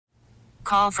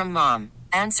call from mom.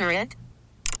 Answer it.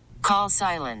 Call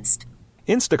silenced.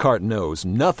 Instacart knows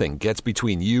nothing gets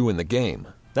between you and the game.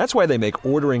 That's why they make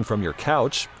ordering from your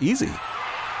couch easy.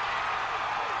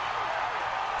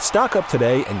 Stock up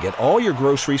today and get all your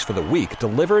groceries for the week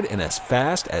delivered in as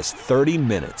fast as 30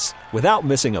 minutes without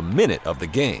missing a minute of the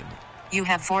game. You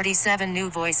have 47 new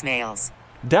voicemails.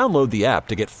 Download the app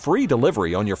to get free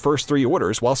delivery on your first 3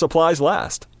 orders while supplies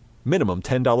last. Minimum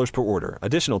 $10 per order.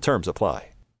 Additional terms apply.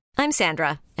 I'm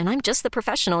Sandra, and I'm just the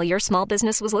professional your small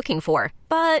business was looking for.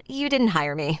 But you didn't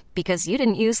hire me because you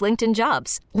didn't use LinkedIn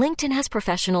Jobs. LinkedIn has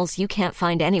professionals you can't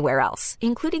find anywhere else,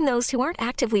 including those who aren't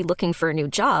actively looking for a new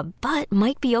job, but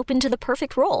might be open to the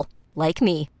perfect role, like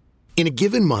me. In a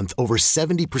given month, over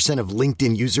 70% of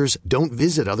LinkedIn users don't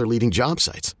visit other leading job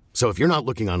sites. So if you're not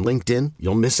looking on LinkedIn,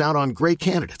 you'll miss out on great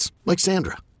candidates like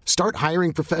Sandra. Start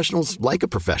hiring professionals like a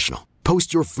professional.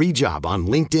 Post your free job on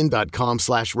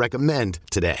linkedin.com/recommend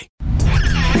today.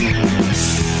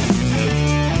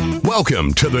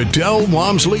 Welcome to the Del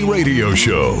Walmsley Radio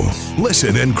Show.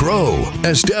 Listen and grow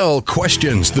as Del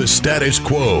questions the status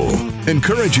quo,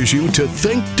 encourages you to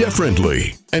think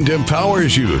differently, and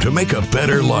empowers you to make a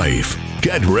better life.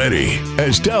 Get ready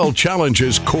as Del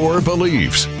challenges core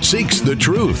beliefs, seeks the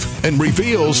truth, and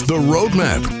reveals the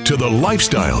roadmap to the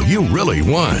lifestyle you really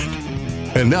want.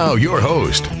 And now your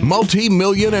host,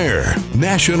 multi-millionaire,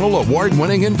 national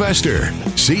award-winning investor,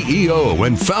 CEO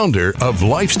and founder of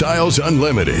Lifestyles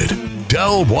Unlimited,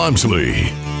 Del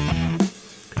Walmsley.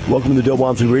 Welcome to the Del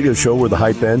Walmsley Radio Show, where the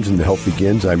hype ends and the help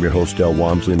begins. I'm your host, Del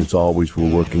Walmsley, and as always,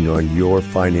 we're working on your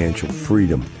financial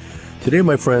freedom. Today,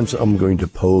 my friends, I'm going to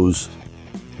pose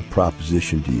a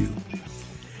proposition to you.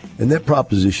 And that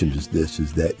proposition is this,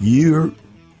 is that your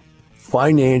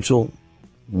financial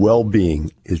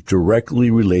well-being is directly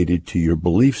related to your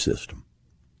belief system.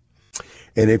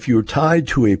 And if you're tied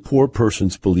to a poor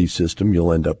person's belief system,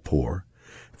 you'll end up poor.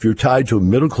 If you're tied to a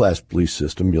middle-class belief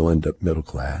system, you'll end up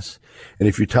middle-class. And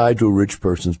if you're tied to a rich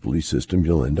person's belief system,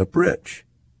 you'll end up rich.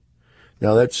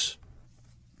 Now, that's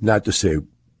not to say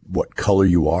what color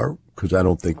you are, because I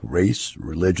don't think race,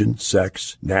 religion,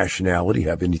 sex, nationality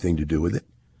have anything to do with it.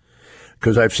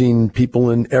 Because I've seen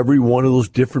people in every one of those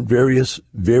different various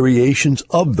variations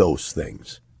of those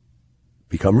things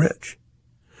become rich.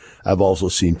 I've also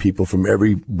seen people from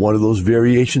every one of those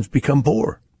variations become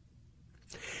poor.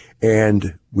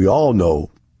 And we all know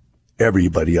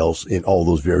everybody else in all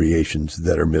those variations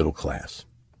that are middle class.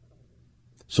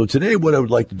 So today what I would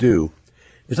like to do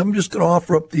is I'm just going to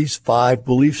offer up these 5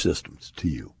 belief systems to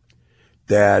you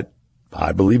that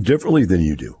I believe differently than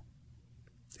you do.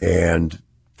 And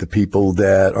the people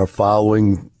that are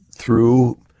following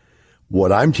through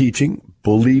what I'm teaching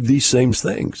believe these same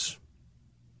things.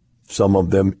 Some of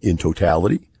them in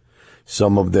totality.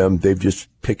 Some of them, they've just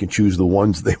pick and choose the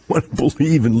ones they want to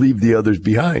believe and leave the others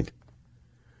behind.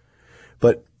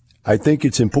 But I think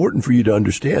it's important for you to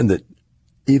understand that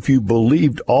if you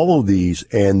believed all of these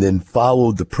and then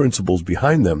followed the principles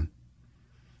behind them,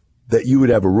 that you would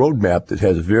have a roadmap that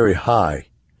has a very high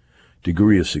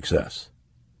degree of success.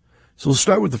 So let's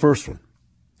start with the first one.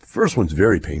 The first one's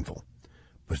very painful,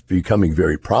 but it's becoming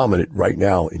very prominent right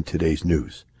now in today's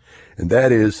news. And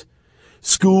that is,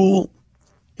 school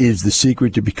is the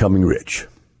secret to becoming rich.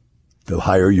 The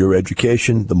higher your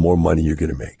education, the more money you're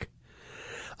going to make.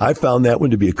 I found that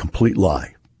one to be a complete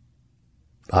lie.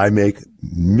 I make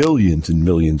millions and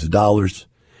millions of dollars,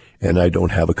 and I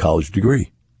don't have a college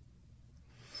degree.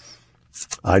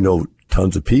 I know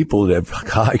tons of people that have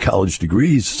high college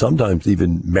degrees, sometimes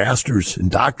even master's and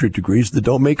doctorate degrees, that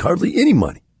don't make hardly any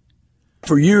money.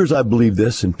 For years, I believed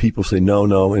this, and people say,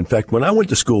 no. In fact, when I went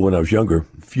to school when I was younger,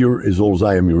 if you're as old as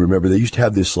I am, you remember they used to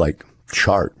have this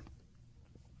chart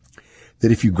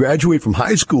that if you graduate from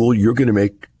high school, you're going to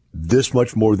make this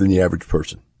much more than the average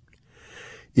person.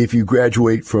 If you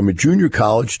graduate from a junior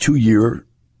college, 2-year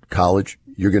college,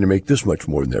 you're going to make this much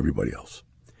more than everybody else.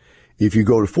 If you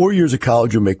go to 4 years of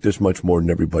college, you'll make this much more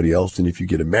than everybody else. And if you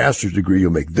get a master's degree,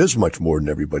 you'll make this much more than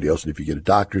everybody else. And if you get a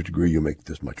doctorate degree, you'll make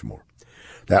this much more.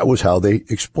 That was how they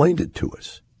explained it to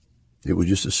us. It was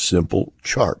just a simple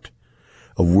chart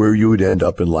of where you would end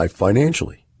up in life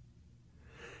financially.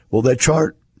 Well, that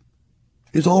chart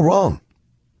is all wrong.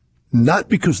 Not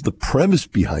because the premise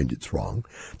behind it's wrong.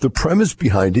 The premise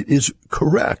behind it is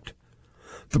correct.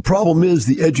 The problem is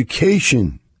the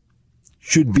education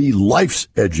should be life's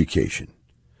education,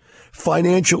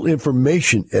 financial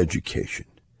information education,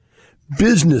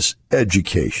 business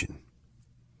education,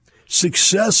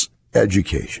 success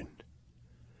education.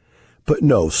 But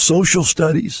no, social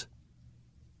studies,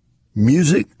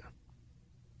 music,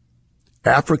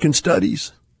 African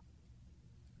studies,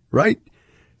 right?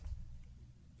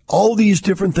 all these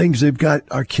different things they've got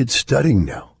our kids studying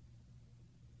now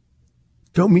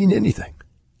don't mean anything.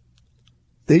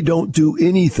 They don't do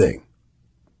anything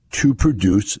to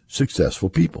produce successful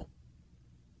people.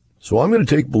 So I'm going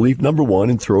to take belief number one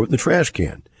and throw it in the trash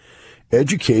can.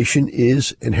 Education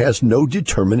is and has no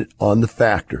determinant on the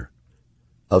factor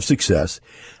of success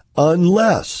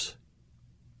unless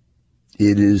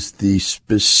it is the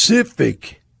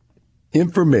specific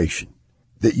information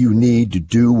that you need to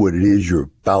do what it is you're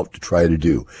about to try to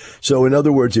do. So in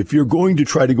other words, if you're going to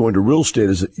try to go into real estate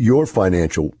as your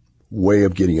financial way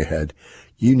of getting ahead,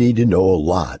 you need to know a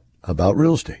lot about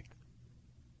real estate.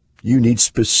 You need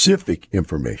specific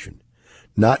information,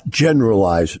 not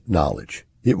generalized knowledge.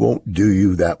 It won't do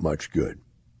you that much good.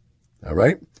 All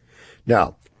right?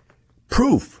 Now,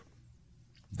 proof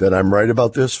that I'm right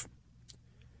about this,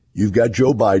 you've got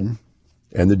Joe Biden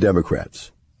and the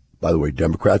Democrats. By the way,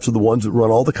 Democrats are the ones that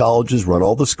run all the colleges, run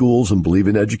all the schools, and believe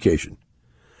in education.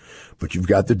 But you've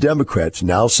got the Democrats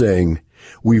now saying,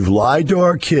 we've lied to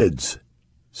our kids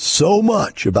so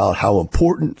much about how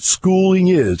important schooling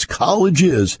is, college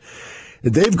is,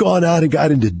 and they've gone out and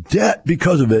got into debt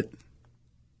because of it.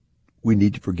 We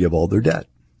need to forgive all their debt.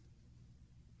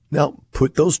 Now,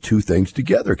 put those two things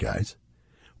together, guys.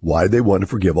 Why do they want to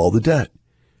forgive all the debt?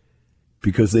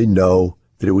 Because they know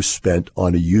that it was spent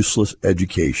on a useless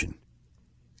education,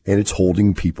 and it's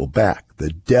holding people back. The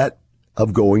debt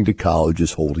of going to college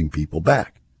is holding people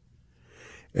back.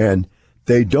 And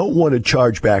they don't want to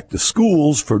charge back the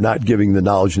schools for not giving the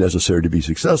knowledge necessary to be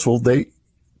successful. They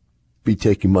be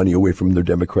taking money away from their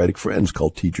Democratic friends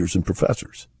called teachers and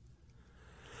professors.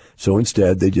 So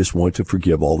instead, they just want to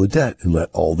forgive all the debt and let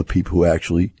all the people who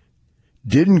actually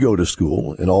didn't go to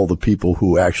school and all the people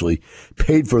who actually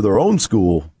paid for their own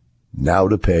school now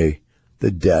to pay the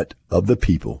debt of the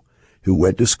people who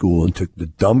went to school and took the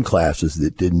dumb classes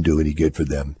that didn't do any good for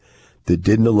them, that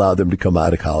didn't allow them to come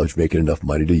out of college making enough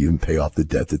money to even pay off the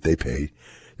debt that they paid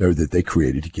or that they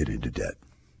created to get into debt.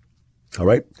 All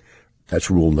right? That's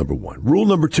rule number one. Rule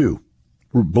number two,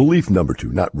 belief number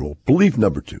two, not rule, belief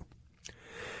number two,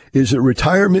 is that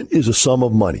retirement is a sum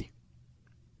of money.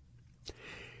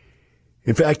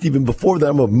 In fact, even before that,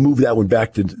 I'm going to move that one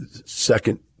back to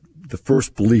second. The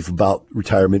first belief about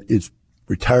retirement is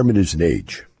an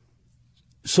age.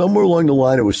 Somewhere along the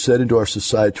line, it was set into our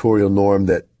societal norm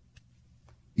that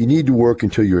you need to work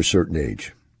until you're a certain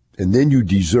age, and then you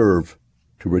deserve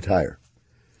to retire.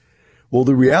 Well,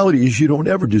 the reality is you don't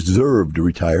ever deserve to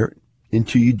retire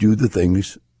until you do the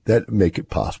things that make it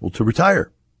possible to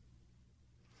retire.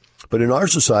 But in our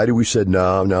society, we said,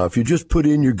 no, if you just put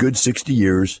in your good 60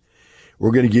 years,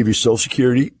 we're going to give you Social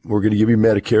Security, we're going to give you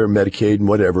Medicare, Medicaid, and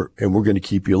whatever, and we're going to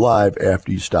keep you alive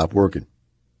after you stop working.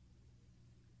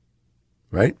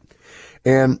 Right?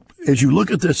 And as you look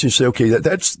at this, you say, okay,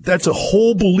 that's a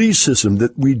whole belief system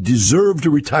that we deserve to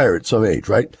retire at some age,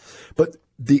 right? But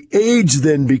the age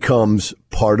then becomes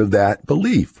part of that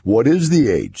belief. What is the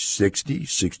age? 60,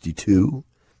 62,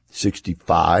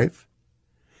 65?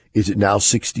 Is it now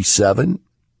 67?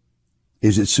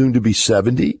 Is it soon to be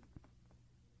 70?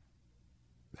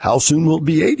 How soon will it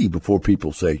be 80 before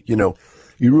people say, you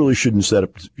really shouldn't set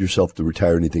up yourself to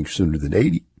retire anything sooner than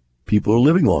 80. People are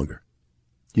living longer.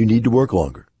 You need to work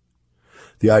longer.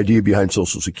 The idea behind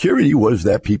Social Security was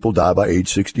that people die by age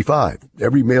 65.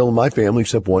 Every male in my family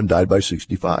except one died by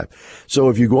 65. So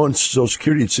if you go on Social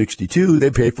Security at 62,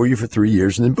 they pay for you for 3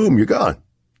 years and then boom, you're gone.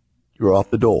 You're off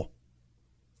the dole.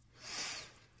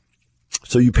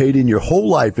 So you paid in your whole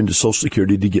life into Social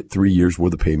Security to get 3 years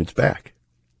worth of payments back.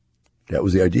 That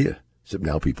was the idea. Except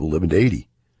now people live into 80,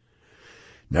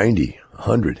 90,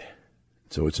 100.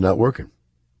 So it's not working.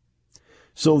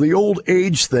 So the old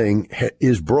age thing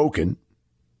is broken,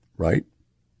 right?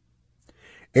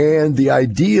 And the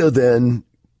idea then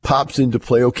pops into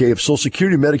play, okay, if Social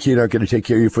Security and Medicaid aren't going to take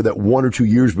care of you for that 1 or 2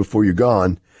 years before you're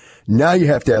gone, now you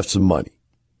have to have some money.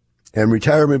 And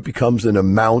retirement becomes an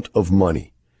amount of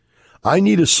money. I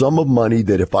need a sum of money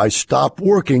that if I stop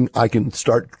working, I can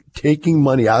start taking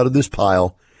money out of this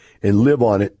pile and live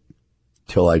on it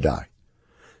till I die.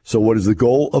 So what is the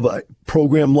goal of a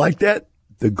program like that?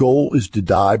 The goal is to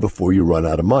die before you run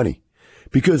out of money,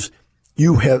 because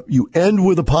you end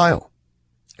with a pile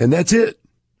and that's it.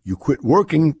 You quit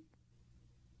working.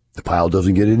 The pile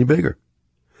doesn't get any bigger,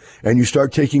 and you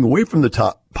start taking away from the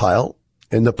top pile,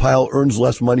 and the pile earns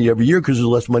less money every year because there's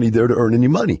less money there to earn any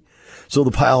money. So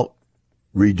the pile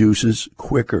reduces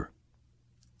quicker.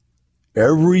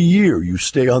 Every year you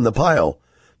stay on the pile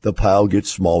gets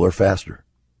smaller faster.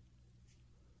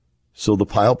 So the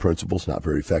pile principle is not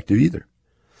very effective either.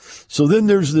 So then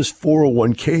there's this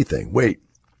 401k thing. Wait,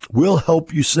 we'll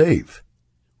help you save.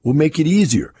 We'll make it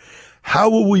easier. How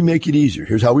will we make it easier?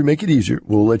 Here's how we make it easier.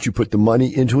 We'll let you put the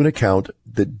money into an account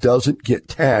that doesn't get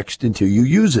taxed until you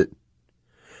use it.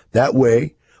 That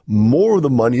way, more of the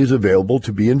money is available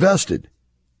to be invested.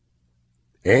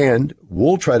 And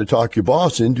we'll try to talk your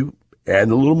boss into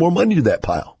adding a little more money to that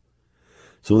pile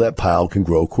so that pile can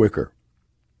grow quicker.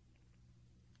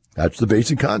 That's the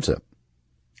basic concept.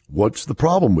 What's the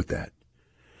problem with that?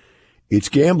 It's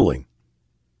gambling.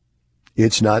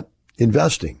 It's not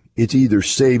investing. It's either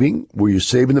saving, where you're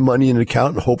saving the money in an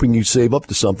account and hoping you save up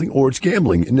to something, or it's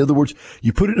gambling. In other words,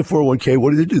 you put it in a 401k,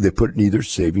 what do? They put it in either a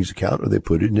savings account or they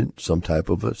put it in some type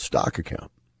of a stock account.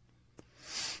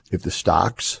 If the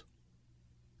stocks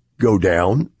go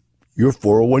down, your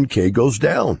 401k goes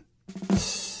down.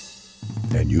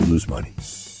 And you lose money.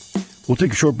 We'll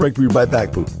take a short break. We'll be right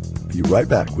back, Boo. Be right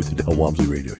back with the Del Walmsley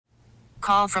Radio.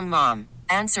 Call from mom.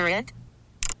 Answer it.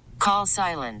 Call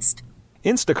silenced.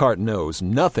 Instacart knows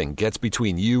nothing gets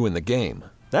between you and the game.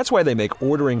 That's why they make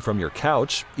ordering from your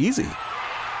couch easy.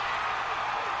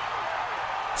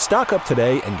 Stock up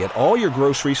today and get all your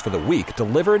groceries for the week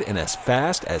delivered in as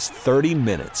fast as 30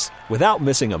 minutes without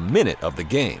missing a minute of the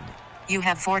game. You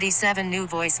have 47 new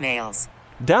voicemails.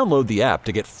 Download the app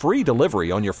to get free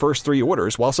delivery on your first 3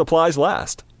 orders while supplies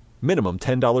last. Minimum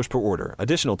 $10 per order.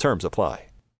 Additional terms apply.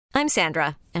 I'm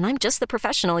Sandra, and I'm just the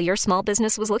professional your small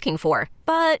business was looking for.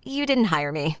 But you didn't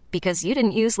hire me because you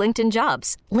didn't use LinkedIn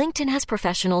Jobs. LinkedIn has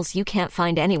professionals you can't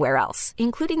find anywhere else,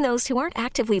 including those who aren't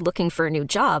actively looking for a new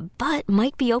job, but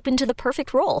might be open to the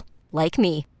perfect role, like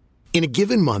me. In a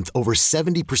given month, over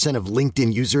 70% of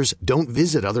LinkedIn users don't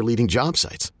visit other leading job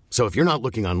sites. So if you're not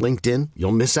looking on LinkedIn,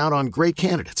 you'll miss out on great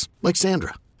candidates like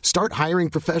Sandra. Start hiring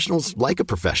professionals like a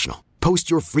professional. Post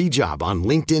your free job on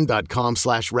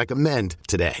linkedin.com/recommend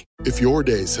today. If your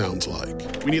day sounds like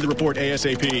we need the report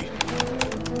ASAP,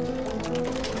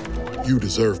 you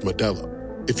deserve Modelo.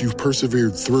 If you've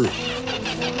persevered through,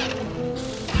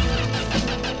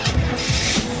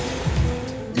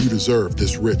 you deserve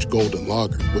this rich golden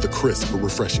lager with a crisp but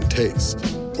refreshing taste.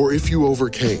 Or if you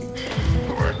overcame,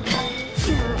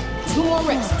 2 more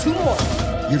reps, 2 more.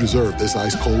 You deserve this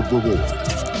ice-cold reward.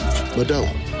 Modelo,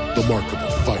 the mark of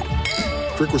a fighter.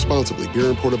 Drink responsibly. Beer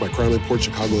imported by Crown Imports,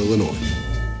 Chicago, Illinois.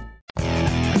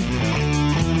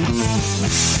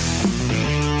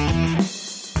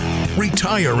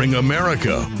 Retiring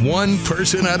America, one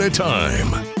person at a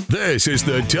time. This is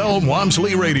the Del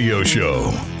Walmsley Radio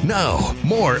Show. Now,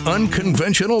 more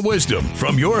unconventional wisdom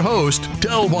from your host,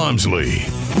 Del Walmsley.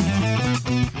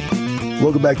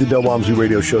 Welcome back to the Del Walmsley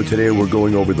Radio Show. Today we're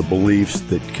going over the beliefs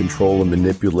that control and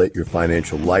manipulate your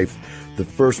financial life. The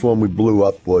first one we blew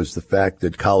up was the fact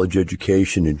that college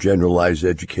education and generalized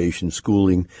education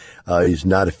schooling is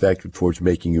not effective towards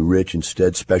making you rich.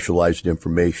 Instead, specialized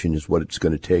information is what it's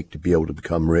going to take to be able to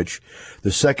become rich.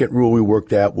 The second rule we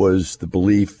worked at was the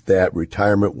belief that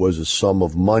retirement was a sum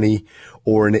of money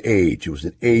or an age. It was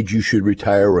an age you should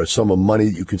retire or a sum of money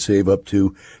that you can save up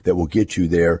to that will get you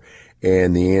there.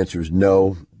 And the answer is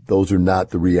no, those are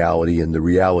not the reality. And the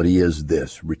reality is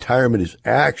this: retirement is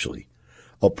actually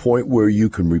a point where you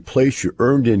can replace your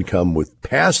earned income with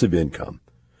passive income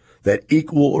that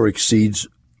equal or exceeds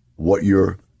what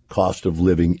your cost of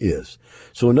living is.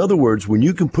 So in other words, when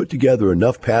you can put together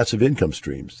enough passive income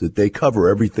streams that they cover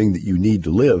everything that you need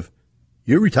to live,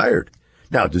 you're retired.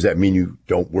 Now, does that mean you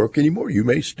don't work anymore? You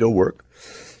may still work.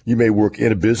 You may work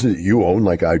in a business that you own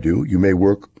like I do. You may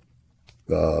work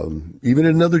even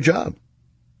in another job.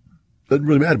 Doesn't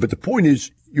really matter. But the point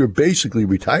is, you're basically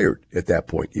retired at that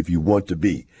point. If you want to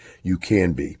be, you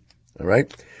can be. All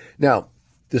right. Now,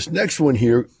 this next one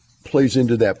here plays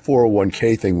into that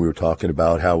 401k thing we were talking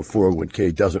about, how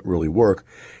 401k doesn't really work.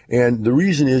 And the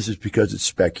reason is because it's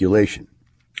speculation.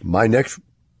 My next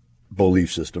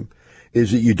belief system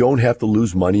is that you don't have to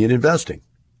lose money in investing.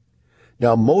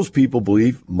 Now, most people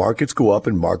believe markets go up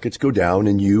and markets go down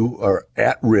and you are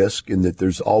at risk and that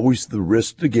there's always the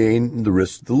risk to gain and the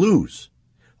risk to lose.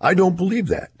 I don't believe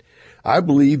that. I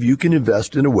believe you can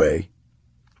invest in a way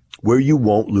where you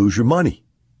won't lose your money.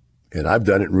 And I've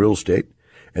done it in real estate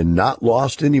and not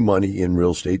lost any money in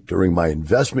real estate during my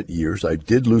investment years. I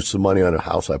did lose some money on a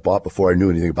house I bought before I knew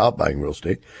anything about buying real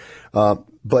estate.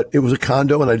 But it was a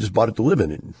condo and I just bought it to live in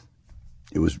it.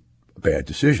 It was a bad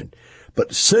decision.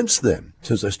 But since then,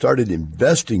 since I started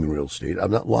investing in real estate,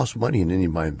 I've not lost money in any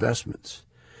of my investments.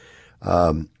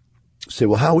 Say,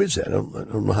 well, how is that? I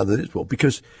don't know how that is. Well,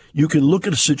 because you can look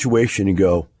at a situation and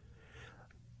go,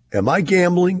 am I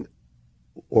gambling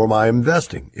or am I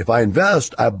investing? If I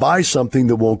invest, I buy something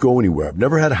that won't go anywhere. I've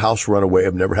never had a house run away.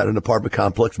 I've never had an apartment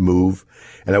complex move.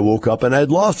 And I woke up and I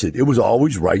had lost it. It was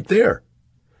always right there.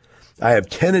 I have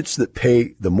tenants that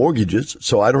pay the mortgages,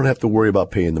 so I don't have to worry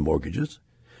about paying the mortgages.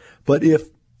 But if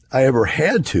I ever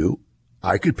had to,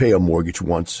 I could pay a mortgage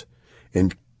once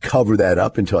and cover that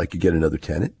up until I could get another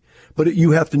tenant. But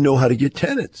you have to know how to get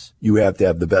tenants. You have to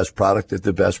have the best product at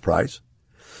the best price.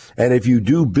 And if you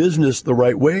do business the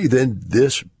right way, then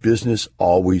this business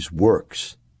always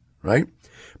works, right?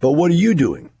 But what are you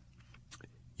doing?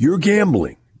 You're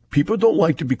gambling. People don't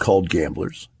like to be called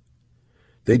gamblers.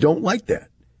 They don't like that.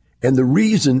 And the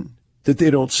reason that they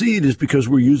don't see it is because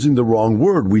we're using the wrong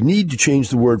word. We need to change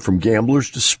the word from gamblers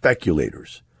to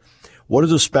speculators. What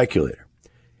is a speculator?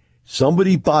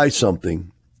 Somebody buys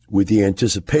something with the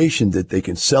anticipation that they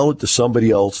can sell it to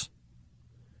somebody else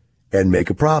and make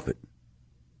a profit.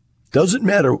 Doesn't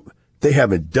matter. They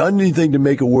haven't done anything to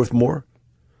make it worth more.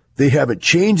 They haven't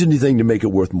changed anything to make it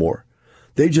worth more.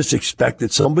 They just expect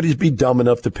that somebody's be dumb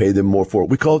enough to pay them more for it.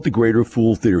 We call it the greater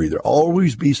fool theory. There'll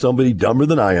always be somebody dumber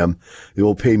than I am that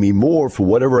will pay me more for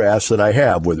whatever asset I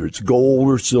have, whether it's gold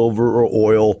or silver or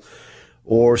oil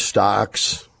or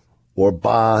stocks or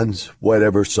bonds,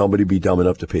 whatever. Somebody be dumb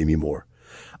enough to pay me more.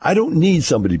 I don't need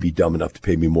somebody to be dumb enough to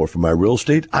pay me more for my real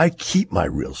estate. I keep my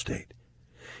real estate.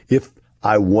 If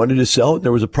I wanted to sell it and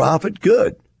there was a profit,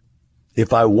 good.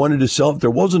 If I wanted to sell it, if there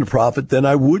wasn't a profit, then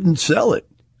I wouldn't sell it.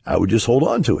 I would just hold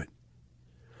on to it.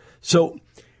 So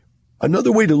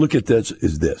another way to look at this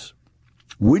is this.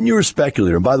 When you're a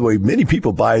speculator, and by the way, many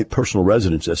people buy personal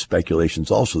residence as speculations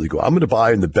also. They go, I'm going to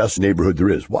buy in the best neighborhood there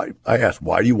is. Why? I ask,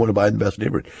 why do you want to buy in the best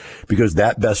neighborhood? Because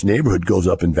that best neighborhood goes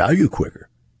up in value quicker.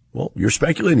 Well, you're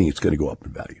speculating it's going to go up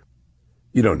in value.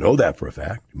 You don't know that for a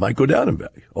fact. It might go down in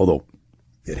value, although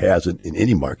it hasn't in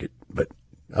any market, but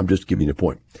I'm just giving a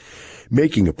point,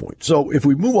 making a point. So if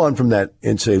we move on from that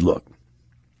and say, look,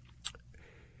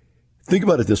 think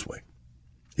about it this way.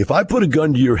 If I put a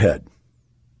gun to your head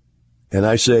and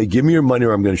I say, give me your money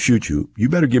or I'm going to shoot you, you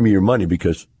better give me your money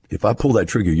because if I pull that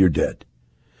trigger, you're dead.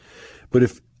 But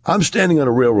if I'm standing on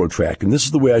a railroad track, and this is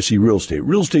the way I see real estate.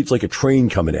 Real estate's like a train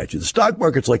coming at you. The stock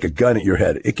market's like a gun at your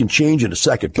head. It can change in a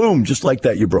second. Boom, just like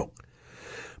that, you're broke.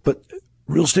 But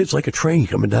real estate's like a train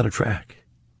coming down a track.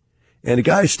 And a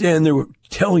guy standing there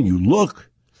telling you,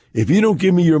 look, if you don't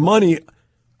give me your money,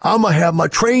 I'm going to have my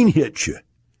train hit you.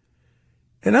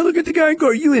 And I look at the guy and go,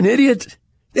 are you an idiot?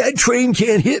 That train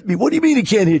can't hit me. What do you mean it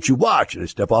can't hit you? Watch. And I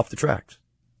step off the tracks.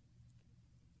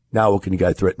 Now what can the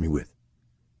guy threaten me with?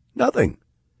 Nothing.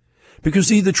 Because,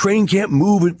 see, the train can't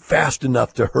move it fast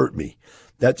enough to hurt me.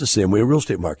 That's the same way a real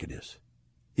estate market is.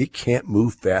 It can't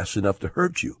move fast enough to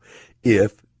hurt you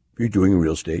if you're doing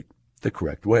real estate the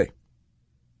correct way.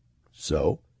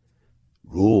 So,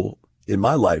 rule in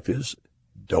my life is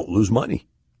don't lose money.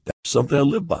 That's something I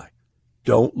live by.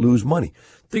 Don't lose money.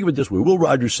 Think of it this way. Will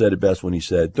Rogers said it best when he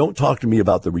said, don't talk to me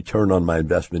about the return on my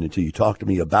investment until you talk to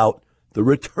me about the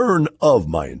return of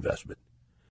my investment.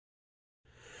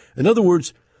 In other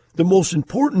words, the most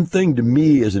important thing to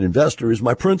me as an investor is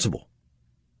my principal.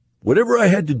 Whatever I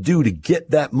had to do to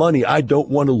get that money, I don't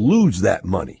want to lose that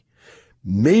money.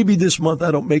 Maybe this month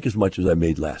I don't make as much as I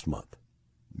made last month.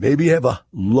 Maybe I have a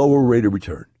lower rate of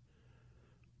return.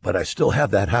 But I still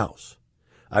have that house.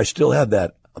 I still have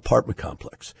that apartment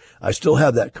complex. I still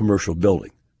have that commercial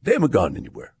building. They haven't gone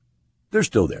anywhere. They're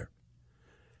still there.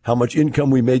 How much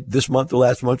income we made this month, the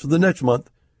last month, or the next month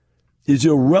is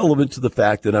irrelevant to the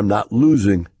fact that I'm not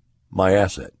losing my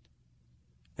asset.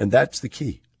 And that's the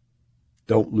key.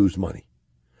 Don't lose money.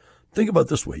 Think about it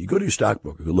this way. You go to your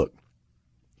stockbroker, go, look,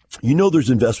 you know there's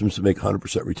investments that make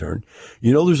 100% return.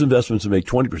 You know there's investments that make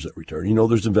 20% return. You know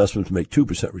there's investments that make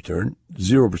 2% return,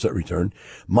 0% return,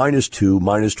 -2,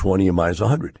 -20, and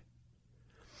 -100.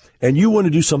 And you want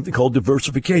to do something called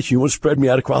diversification. You want to spread me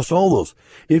out across all those.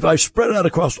 If I spread out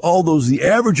across all those, the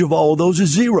average of all of those is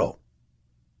 0.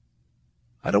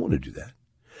 I don't want to do that.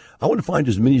 I want to find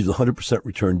as many of the 100%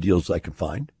 return deals as I can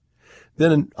find.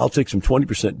 Then I'll take some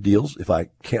 20% deals if I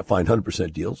can't find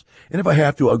 100% deals. And if I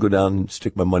have to, I'll go down and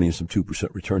stick my money in some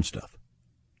 2% return stuff.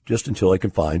 Just until I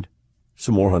can find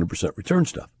some more 100% return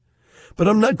stuff. But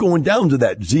I'm not going down to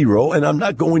that 0, and I'm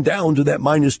not going down to that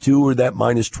 -2 or that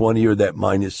 -20 or that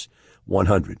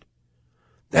 -100.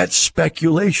 That's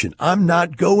speculation. I'm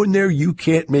not going there. You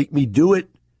can't make me do it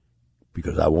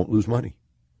because I won't lose money.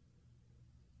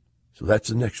 So that's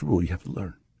the next rule you have to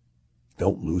learn.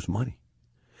 Don't lose money.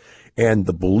 And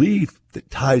the belief that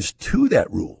ties to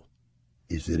that rule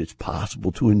is that it's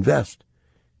possible to invest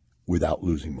without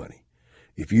losing money.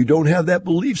 If you don't have that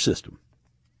belief system,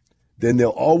 then they'll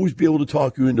always be able to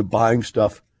talk you into buying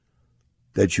stuff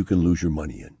that you can lose your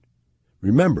money in.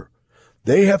 Remember,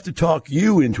 they have to talk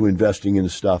you into investing in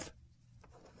stuff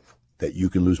that you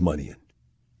can lose money in.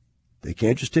 They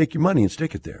can't just take your money and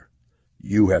stick it there.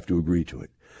 You have to agree to it.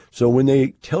 So when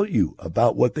they tell you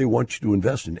about what they want you to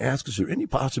invest in, ask, is there any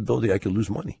possibility I could lose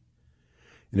money?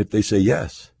 And if they say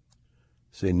yes,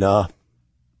 say, nah,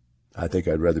 I think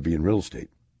I'd rather be in real estate.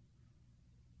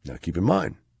 Now keep in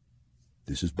mind,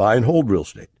 this is buy and hold real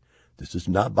estate. This is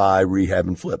not buy, rehab,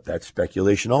 and flip. That's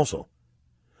speculation also.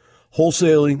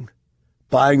 Wholesaling,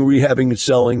 buying, rehabbing, and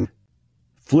selling,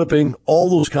 flipping, all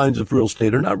those kinds of real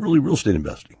estate are not really real estate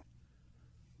investing.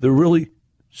 They're really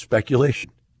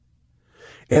speculation.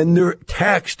 And they're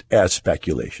taxed as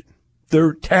speculation.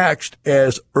 They're taxed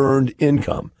as earned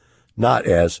income, not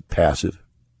as passive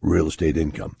real estate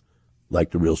income,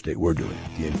 like the real estate we're doing,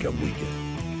 the income we get.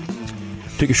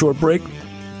 Take a short break.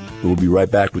 We'll be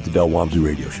right back with the Del Walmsley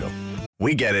Radio Show.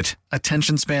 We get it.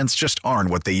 Attention spans just aren't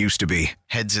what they used to be.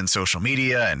 Heads in social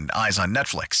media and eyes on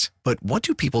Netflix. But what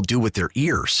do people do with their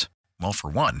ears? Well, for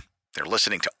one, they're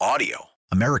listening to audio.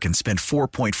 Americans spend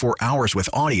 4.4 hours with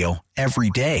audio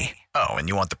every day. Oh, and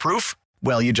you want the proof?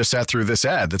 Well, you just sat through this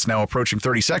ad that's now approaching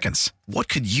 30 seconds. What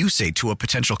could you say to a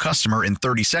potential customer in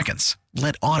 30 seconds?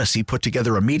 Let Odyssey put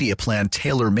together a media plan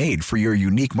tailor-made for your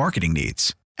unique marketing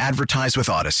needs. Advertise with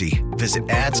Odyssey. Visit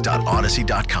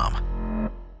ads.odyssey.com.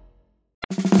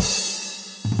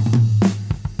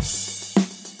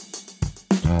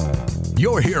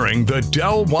 You're hearing the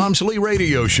Del Walmsley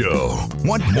Radio Show.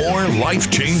 Want more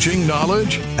life-changing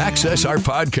knowledge? Access our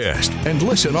podcast and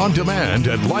listen on demand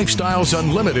at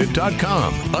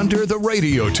lifestylesunlimited.com under the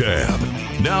radio tab.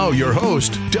 Now your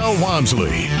host, Del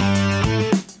Walmsley.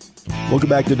 Welcome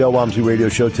back to the Del Walmsley Radio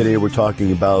Show. Today we're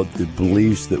talking about the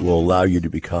beliefs that will allow you to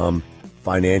become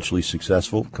financially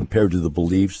successful compared to the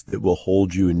beliefs that will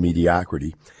hold you in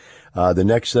mediocrity. The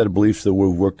next set of beliefs that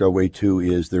we've worked our way to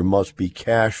is there must be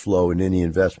cash flow in any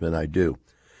investment I do.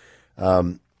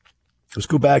 Let's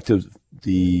go back to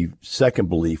the second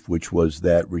belief, which was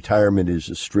that retirement is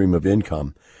a stream of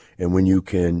income. And when you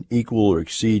can equal or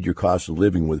exceed your cost of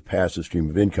living with a passive stream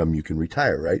of income, you can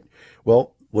retire, right?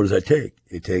 Well, what does that take?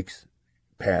 It takes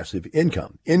passive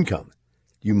income.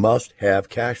 You must have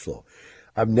cash flow.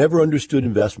 I've never understood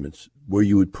investments where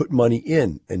you would put money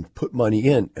in and put money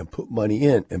in and put money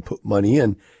in and put money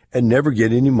in and never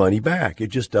get any money back. It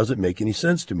just doesn't make any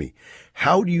sense to me.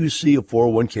 How do you see a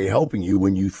 401k helping you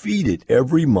when you feed it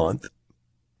every month,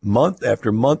 month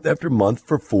after month after month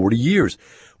for 40 years?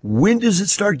 When does it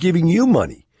start giving you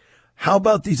money? How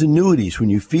about these annuities when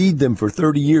you feed them for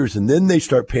 30 years and then they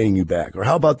start paying you back? Or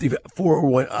how about the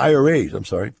 401 IRAs?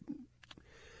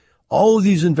 All of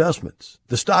these investments,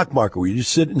 the stock market where you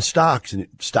just sit in stocks and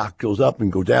stock goes up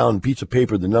and go down, a piece of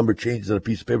paper, the number changes on a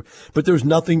piece of paper, but there's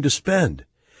nothing to spend.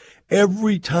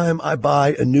 Every time I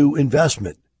buy a new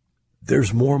investment,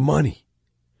 there's more money.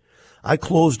 I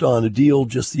closed on a deal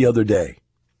just the other day.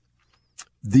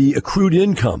 The accrued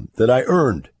income that I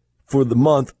earned for the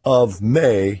month of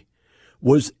May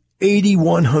was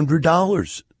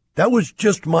 $8,100. That was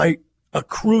just my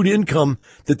accrued income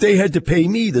that they had to pay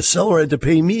me. The seller had to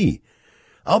pay me.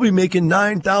 I'll be making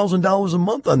 $9,000 a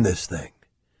month on this thing.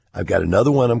 I've got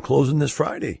another one I'm closing this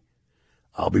Friday.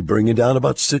 I'll be bringing down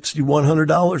about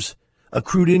 $6,100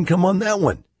 accrued income on that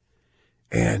one.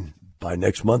 And by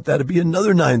next month, that'll be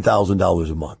another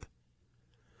 $9,000 a month.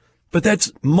 But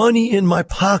that's money in my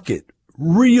pocket,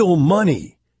 real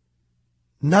money,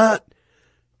 not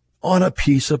on a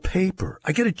piece of paper.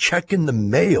 I get a check in the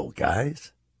mail,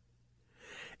 guys.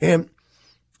 And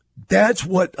that's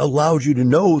what allows you to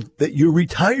know that you're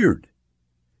retired.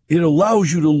 It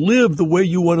allows you to live the way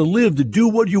you want to live, to do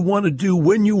what you want to do,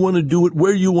 when you want to do it,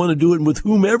 where you want to do it, and with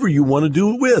whomever you want to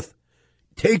do it with.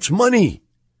 It takes money.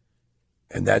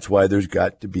 And that's why there's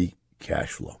got to be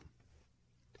cash flow.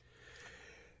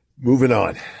 Moving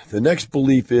on. The next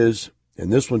belief is,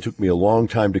 and this one took me a long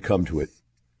time to come to it,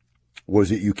 was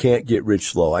that you can't get rich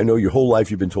slow. I know your whole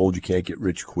life you've been told you can't get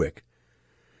rich quick.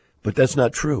 But that's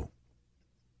not true.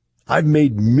 I've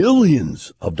made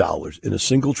millions of dollars in a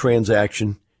single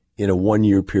transaction in a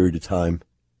 1-year period of time,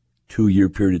 2-year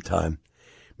period of time,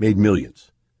 made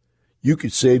millions. You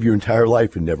could save your entire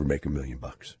life and never make $1 million.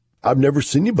 I've never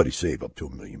seen anybody save up to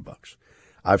 $1 million.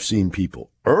 I've seen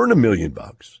people earn $1 million,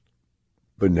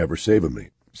 but never save $1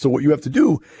 million. So what you have to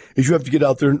do is you have to get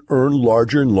out there and earn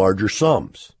larger and larger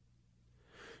sums.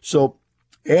 So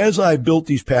as I built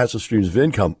these passive streams of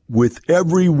income, with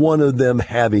every one of them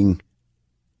having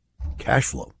cash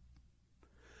flow,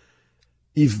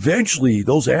 eventually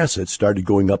those assets started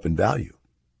going up in value.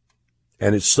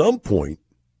 And at some point,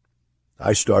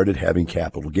 I started having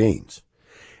capital gains.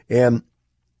 And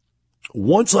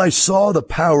once I saw the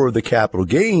power of the capital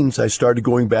gains, I started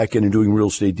going back in and doing real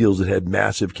estate deals that had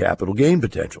massive capital gain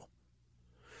potential.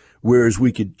 whereas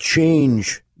we could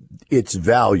change its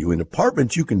value. In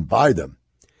apartments, you can buy them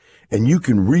and you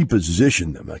can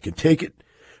reposition them. I can take it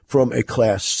from a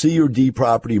class C or D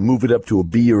property, move it up to a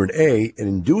B or an A, and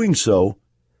in doing so,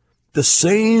 the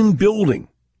same building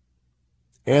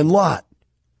and lot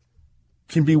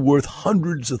can be worth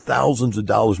hundreds of thousands of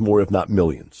dollars more, if not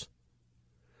millions.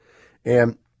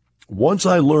 And once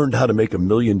I learned how to make $1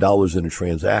 million in a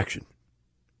transaction,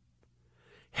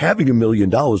 having $1 million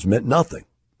meant nothing.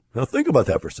 Now think about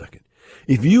that for a second.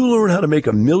 If you learn how to make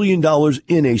 $1 million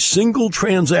in a single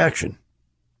transaction,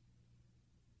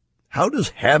 how does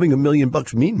having $1 million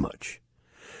mean much?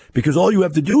 Because all you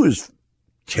have to do is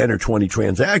 10 or 20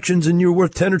 transactions and you're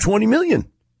worth 10 or 20 million.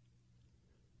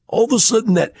 All of a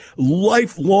sudden, that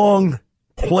lifelong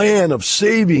plan of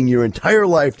saving your entire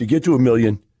life to get to $1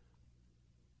 million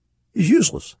is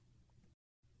useless.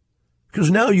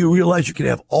 Because now you realize you can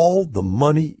have all the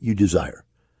money you desire.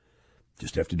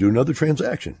 Just have to do another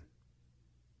transaction.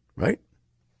 Right?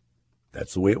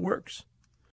 That's the way it works.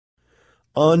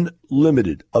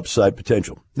 Unlimited upside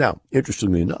potential. Now,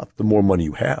 interestingly enough, the more money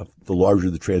you have, the larger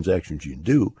the transactions you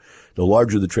do. The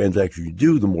larger the transactions you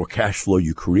do, the more cash flow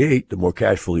you create. The more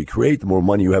cash flow you create, the more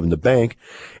money you have in the bank.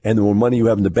 And the more money you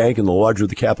have in the bank and the larger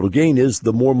the capital gain is,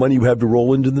 the more money you have to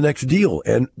roll into the next deal.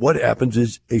 And what happens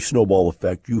is a snowball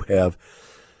effect. You have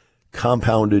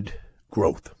compounded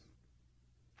growth,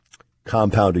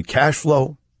 compounded cash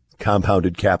flow,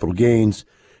 compounded capital gains,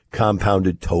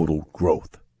 compounded total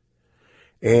growth.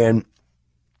 And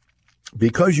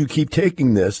because you keep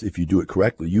taking this, if you do it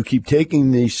correctly, you keep taking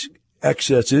these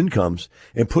excess incomes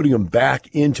and putting them back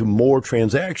into more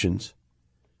transactions,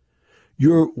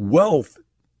 your wealth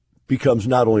becomes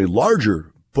not only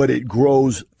larger, but it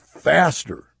grows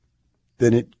faster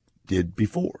than it did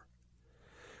before.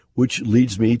 Which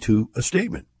leads me to a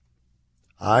statement.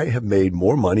 I have made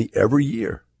more money every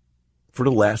year for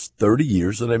the last 30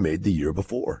 years than I made the year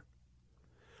before.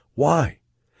 Why?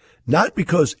 Not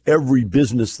because every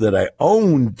business that I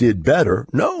owned did better,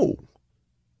 no,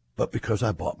 but because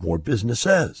I bought more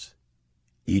businesses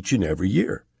each and every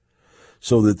year,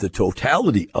 so that the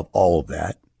totality of all of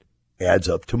that adds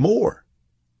up to more.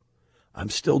 I'm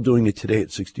still doing it today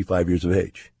at 65 years of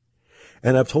age.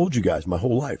 And I've told you guys my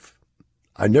whole life,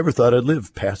 I never thought I'd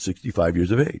live past 65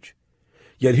 years of age.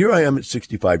 Yet here I am at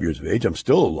 65 years of age. I'm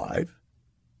still alive.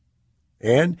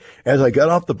 And as I got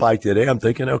off the bike today, I'm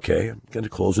thinking, okay, I'm going to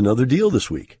close another deal this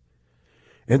week.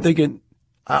 And thinking,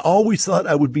 I always thought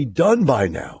I would be done by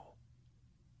now.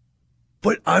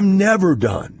 But I'm never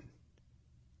done.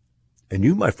 And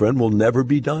you, my friend, will never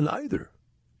be done either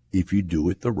if you do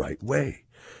it the right way.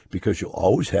 Because you'll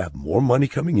always have more money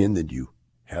coming in than you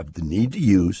have the need to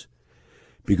use,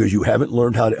 because you haven't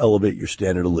learned how to elevate your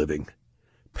standard of living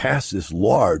past this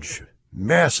large,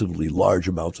 massively large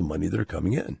amounts of money that are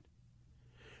coming in.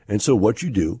 And so what you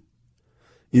do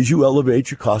is you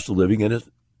elevate your cost of living at a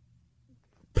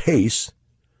pace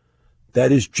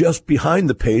that is just behind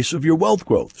the pace of your wealth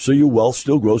growth. So your wealth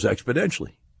still grows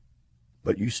exponentially,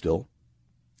 but you still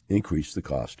increase the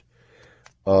cost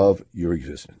of your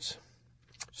existence.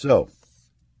 So,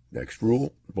 next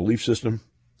rule, belief system,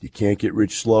 you can't get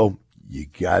rich slow. You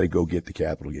got to go get the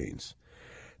capital gains.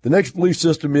 The next belief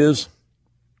system is,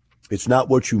 it's not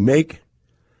what you make,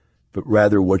 but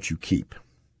rather what you keep.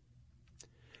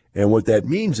 And what that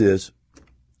means is,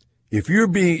 if you're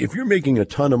making a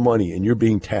ton of money and you're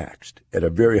being taxed at a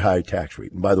very high tax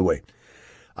rate, and by the way,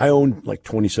 I own like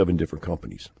 27 different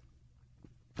companies.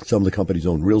 Some of the companies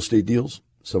own real estate deals.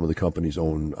 Some of the companies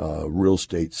own real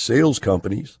estate sales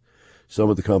companies. Some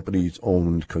of the companies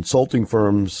own consulting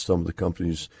firms. Some of the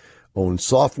companies own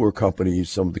software companies.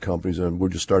 Some of the companies, and we're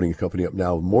just starting a company up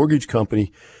now, a mortgage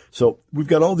company. So we've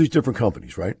got all these different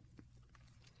companies, right?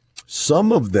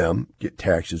 Some of them get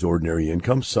taxed as ordinary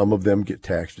income. Some of them get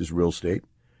taxed as real estate.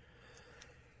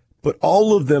 But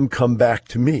all of them come back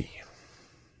to me.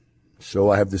 So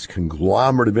I have this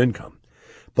conglomerate of income.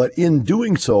 But in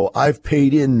doing so, I've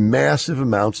paid in massive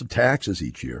amounts of taxes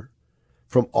each year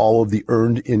from all of the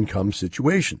earned income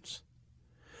situations.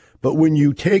 But when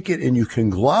you take it and you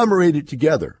conglomerate it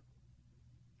together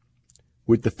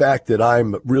with the fact that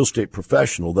I'm a real estate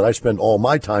professional, that I spend all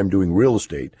my time doing real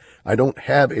estate, I don't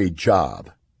have a job,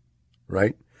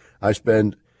 right? I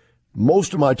spend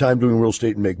most of my time doing real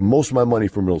estate and make most of my money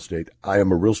from real estate. I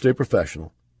am a real estate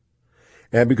professional.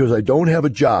 And because I don't have a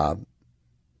job,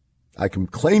 I can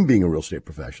claim being a real estate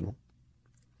professional.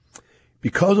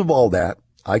 Because of all that,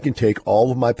 I can take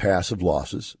all of my passive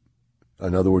losses,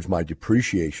 in other words, my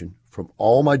depreciation from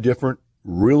all my different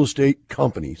real estate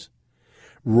companies,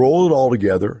 roll it all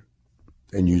together,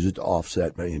 and use it to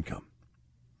offset my income.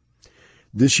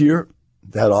 This year,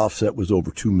 that offset was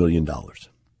over $2 million.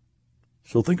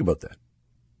 So think about that.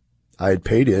 I had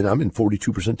paid in, I'm in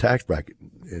 42% tax bracket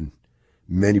in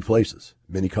many places,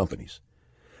 many companies.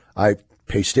 I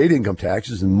pay state income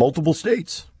taxes in multiple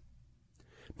states.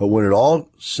 But when it all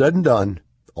said and done,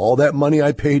 all that money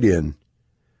I paid in,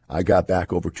 I got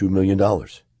back over $2 million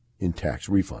in tax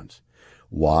refunds.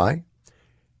 Why?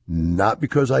 Not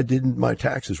because I did my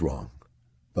taxes wrong,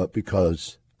 but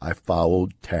because I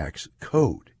followed tax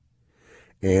code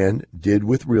and did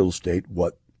with real estate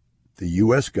what the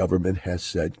U.S. government has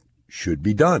said should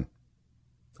be done.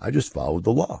 I just followed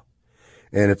the law.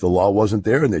 And if the law wasn't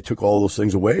there and they took all those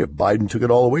things away, if Biden took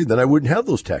it all away, then I wouldn't have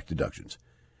those tax deductions.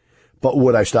 But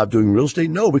would I stop doing real estate?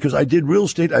 No, because I did real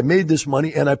estate. I made this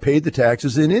money and I paid the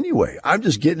taxes in anyway. I'm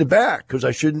just getting it back because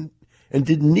I shouldn't and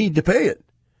didn't need to pay it.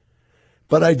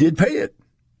 But I did pay it.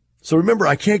 So remember,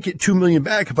 I can't get $2 million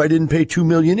back if I didn't pay $2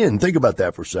 million in. Think about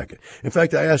that for a second. In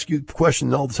fact, I ask you a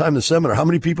question all the time in the seminar. How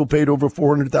many people paid over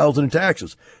 $400,000 in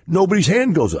taxes? Nobody's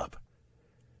hand goes up.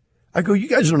 I go, you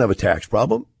guys don't have a tax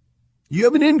problem. You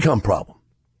have an income problem.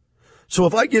 So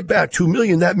if I get back $2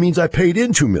 million, that means I paid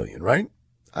in $2 million, right?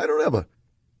 I don't have a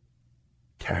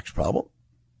tax problem.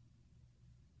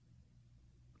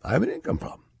 I have an income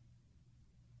problem.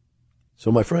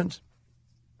 So my friends,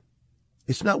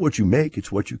 it's not what you make,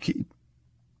 it's what you keep.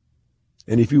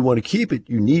 And if you want to keep it,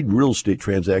 you need real estate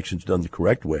transactions done the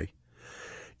correct way.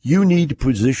 You need to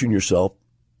position yourself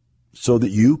so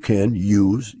that you can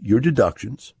use your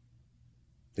deductions.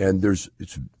 And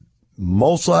it's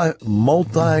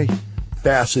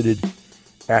multi-faceted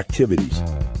activities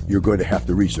you're going to have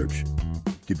to research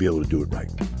to be able to do it right.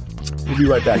 We'll be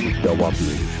right back with the Del Walmsley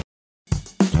Radio Show.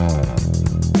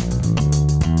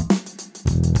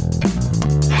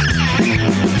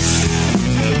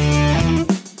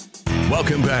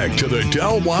 Welcome back to the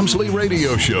Del Walmsley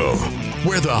Radio Show,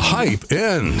 where the hype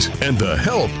ends and the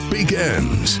help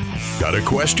begins. Got a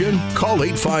question? Call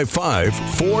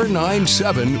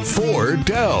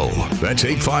 855-497-4DEL. That's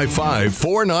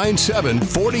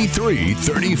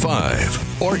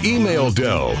 855-497-4335. Or email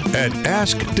Del at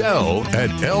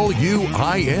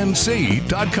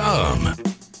askdel@luinc.com.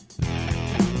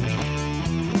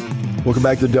 Welcome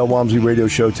back to the Del Walmsley Radio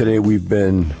Show. Today we've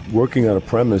been working on a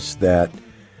premise that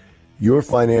your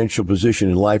financial position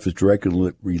in life is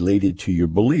directly related to your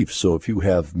beliefs. So if you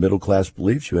have middle-class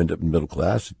beliefs, you end up in middle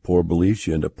class. Poor beliefs,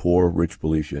 you end up poor. Rich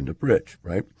beliefs, you end up rich,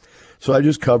 right? So I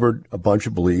just covered a bunch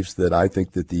of beliefs that I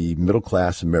think that the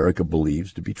middle-class America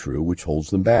believes to be true, which holds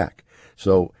them back.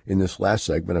 So in this last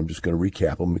segment, I'm just going to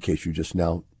recap them in case you're just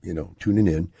now, tuning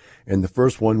in. And the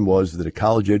first one was that a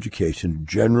college education,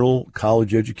 general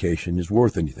college education, is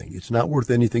worth anything. It's not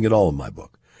worth anything at all in my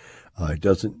book. It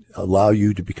doesn't allow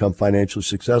you to become financially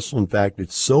successful. In fact,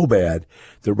 it's so bad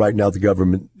that right now the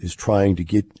government is trying to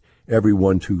get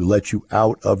everyone to let you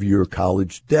out of your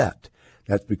college debt.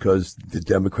 That's because the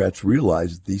Democrats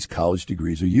realize that these college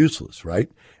degrees are useless,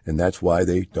 right? And that's why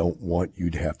they don't want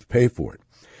you to have to pay for it.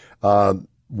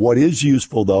 What is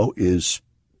useful, though, is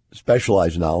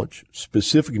specialized knowledge,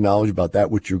 specific knowledge about that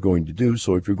which you're going to do.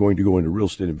 So if you're going to go into real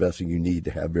estate investing, you need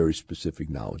to have very specific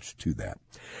knowledge to that.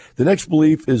 The next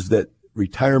belief is that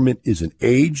retirement is an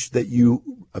age that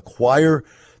you acquire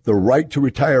the right to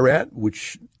retire at,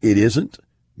 which it isn't.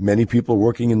 Many people are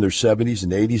working in their 70s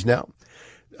and 80s now.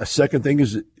 A second thing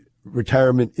is that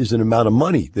retirement is an amount of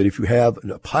money that if you have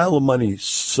a pile of money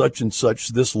such and such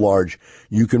this large,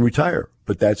 you can retire.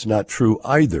 But that's not true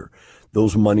either.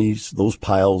 Those monies, those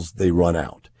piles, they run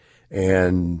out.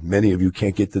 And many of you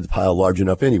can't get to the pile large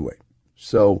enough anyway.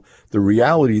 So the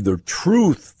reality, the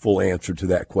truthful answer to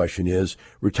that question is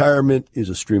retirement is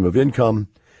a stream of income.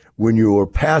 When your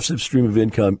passive stream of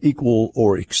income equal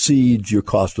or exceeds your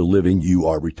cost of living, you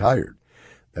are retired.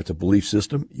 That's a belief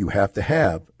system you have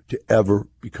to ever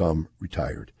become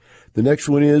retired. The next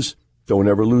one is don't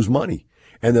ever lose money.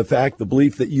 And the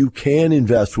belief that you can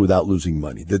invest without losing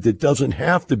money, that it doesn't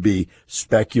have to be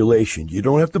speculation. You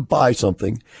don't have to buy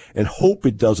something and hope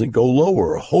it doesn't go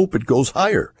lower or hope it goes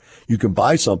higher. You can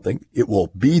buy something, it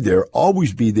will be there,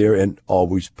 and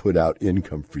always put out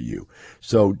income for you.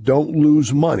 So don't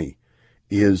lose money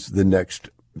is the next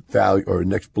value or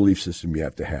next belief system you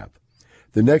have to have.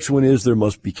 The next one is there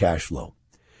must be cash flow.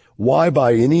 Why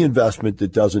buy any investment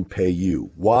that doesn't pay you?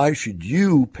 Why should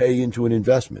you pay into an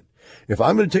investment? If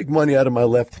I'm going to take money out of my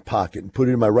left pocket and put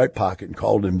it in my right pocket and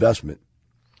call it an investment,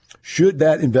 should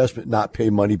that investment not pay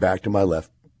money back to my left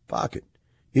pocket?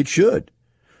 It should.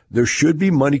 There should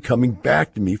be money coming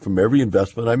back to me from every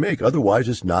investment I make. Otherwise,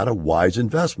 it's not a wise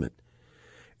investment.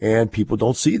 And people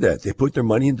don't see that. They put their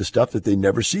money into stuff that they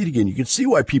never see again. You can see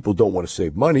why people don't want to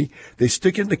save money. They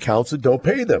stick it in accounts that don't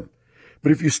pay them.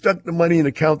 But if you stuck the money in an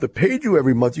account that paid you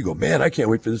every month, you go, man, I can't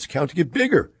wait for this account to get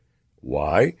bigger.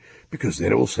 Why? Because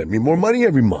then it will send me more money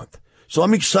every month. So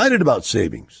I'm excited about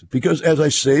savings because as I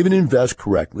save and invest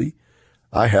correctly,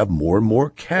 I have more and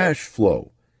more cash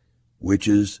flow, which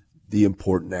is the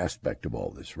important aspect of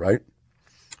all this, right?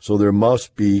 So there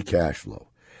must be cash flow.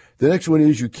 The next one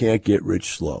is you can't get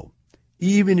rich slow.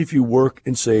 Even if you work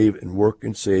and save and work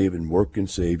and save and work and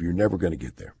save, you're never going to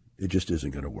get there. It just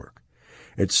isn't going to work.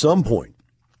 At some point,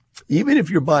 even if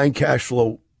you're buying cash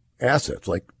flow assets,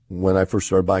 like when I first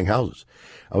started buying houses,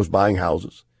 I was buying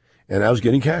houses and I was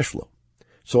getting cash flow.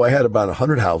 So I had about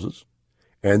 100 houses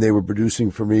and they were producing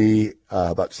for me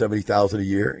about $70,000 a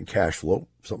year in cash flow,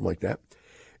 something like that.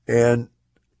 And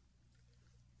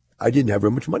I didn't have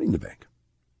very much money in the bank.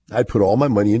 I'd put all my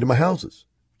money into my houses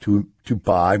to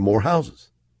buy more houses.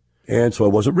 And so I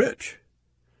wasn't rich.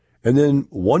 And then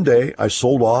one day I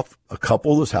sold off a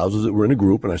couple of those houses that were in a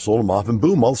group and I sold them off and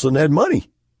boom, all of a sudden I had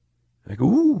money. I go,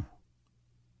 ooh,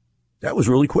 that was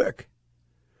really quick.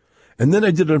 And then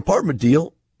I did an apartment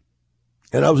deal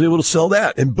and I was able to sell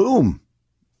that and boom,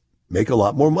 make a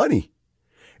lot more money.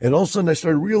 And all of a sudden I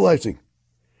started realizing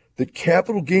that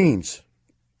capital gains,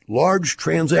 large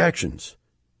transactions,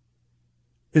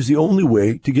 is the only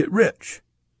way to get rich.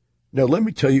 Now, let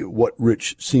me tell you what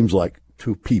rich seems like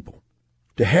to people.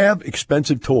 To have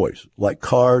expensive toys like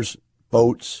cars,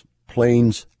 boats,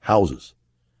 planes, houses,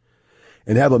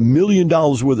 and have $1 million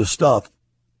worth of stuff,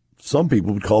 some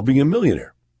people would call being a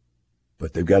millionaire.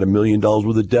 But they've got $1 million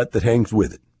worth of debt that hangs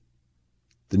with it.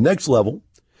 The next level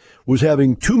was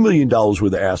having $2 million worth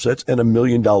of assets and $1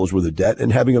 million worth of debt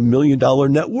and having $1 million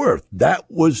net worth. That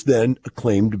was then a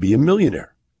claim to be a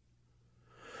millionaire.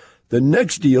 The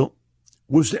next deal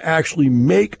was to actually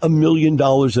make $1 million in a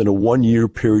 1-year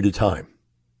period of time.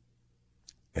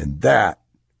 And that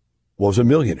was a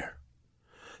millionaire.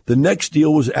 The next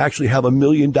deal was to actually have $1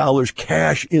 million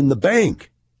cash in the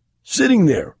bank, sitting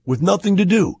there with nothing to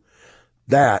do.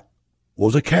 That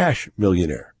was a cash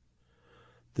millionaire.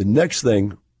 The next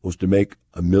thing was to make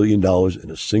 $1 million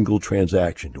in a single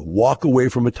transaction, to walk away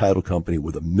from a title company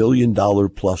with $1 million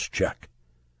plus check.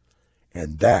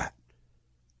 And that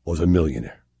was a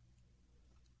millionaire.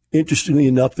 Interestingly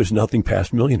enough, there's nothing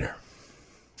past millionaire.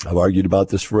 I've argued about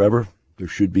this forever. There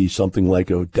should be something like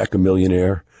a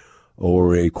decamillionaire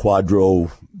or a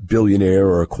quadro billionaire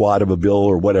or a quad of a bill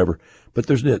or whatever. But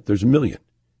there's $1 million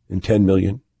and 10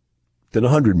 million, then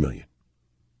 100 million.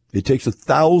 It takes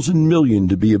 1,000 million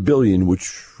to be a billion,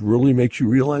 which really makes you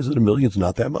realize that $1 million's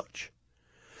not that much.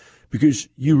 Because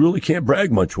you really can't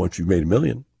brag much once you've made $1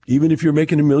 million. Even if you're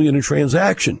making $1 million a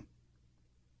transaction,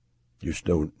 you're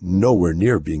still nowhere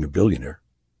near being a billionaire.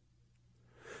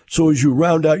 So as you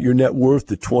round out your net worth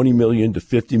to 20 million to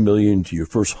 50 million to your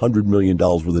first $100 million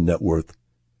worth of net worth,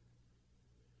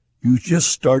 you just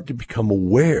start to become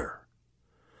aware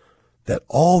that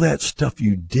all that stuff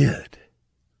you did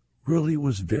really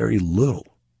was very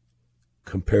little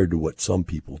compared to what some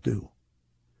people do.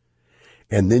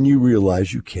 And then you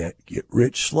realize you can't get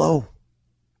rich slow.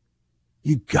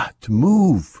 You got to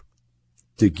move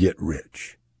to get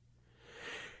rich.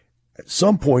 At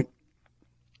some point,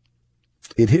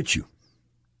 it hits you.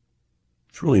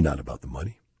 It's really not about the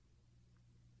money.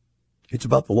 It's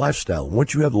about the lifestyle.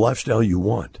 Once you have the lifestyle you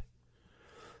want,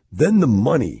 then the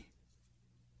money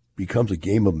becomes a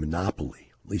game of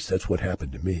Monopoly. At least that's what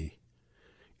happened to me.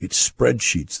 It's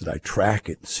spreadsheets that I track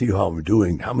it and see how I'm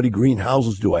doing. How many green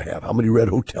houses do I have? How many red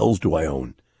hotels do I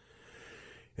own?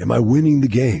 Am I winning the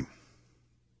game?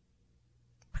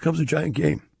 It becomes a giant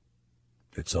game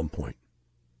at some point.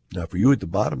 Now, for you at the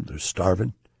bottom, they're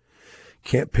starving.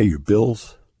 Can't pay your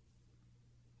bills.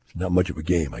 It's not much of a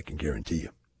game, I can guarantee you.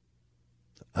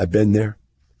 I've been there,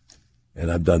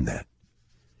 and I've done that.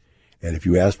 And if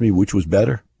you ask me which was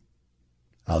better,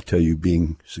 I'll tell you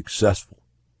being successful,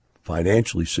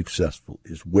 financially successful,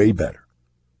 is way better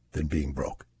than being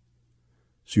broke.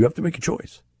 So you have to make a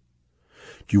choice.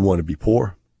 Do you want to be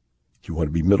poor? Do you want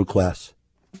to be middle class?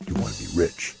 Do you want to be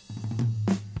rich?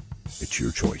 It's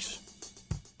your choice.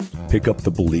 Pick up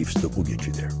the beliefs that will get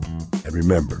you there. And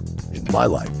remember, in my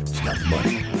life, it's not the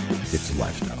money, it's the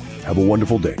lifestyle. Have a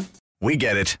wonderful day. We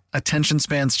get it. Attention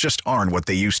spans just aren't what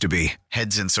they used to be.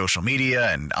 Heads in social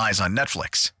media and eyes on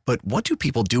Netflix. But what do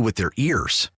people do with their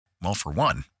ears? Well, for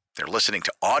one, they're listening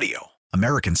to audio.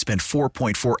 Americans spend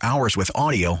 4.4 hours with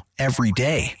audio every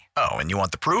day. Oh, and you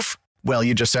want the proof? Well,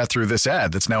 you just sat through this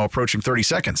ad that's now approaching 30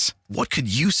 seconds. What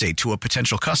could you say to a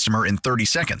potential customer in 30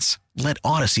 seconds? Let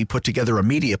Odyssey put together a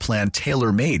media plan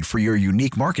tailor-made for your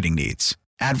unique marketing needs.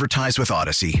 Advertise with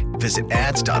Odyssey. Visit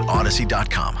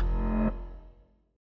ads.odyssey.com.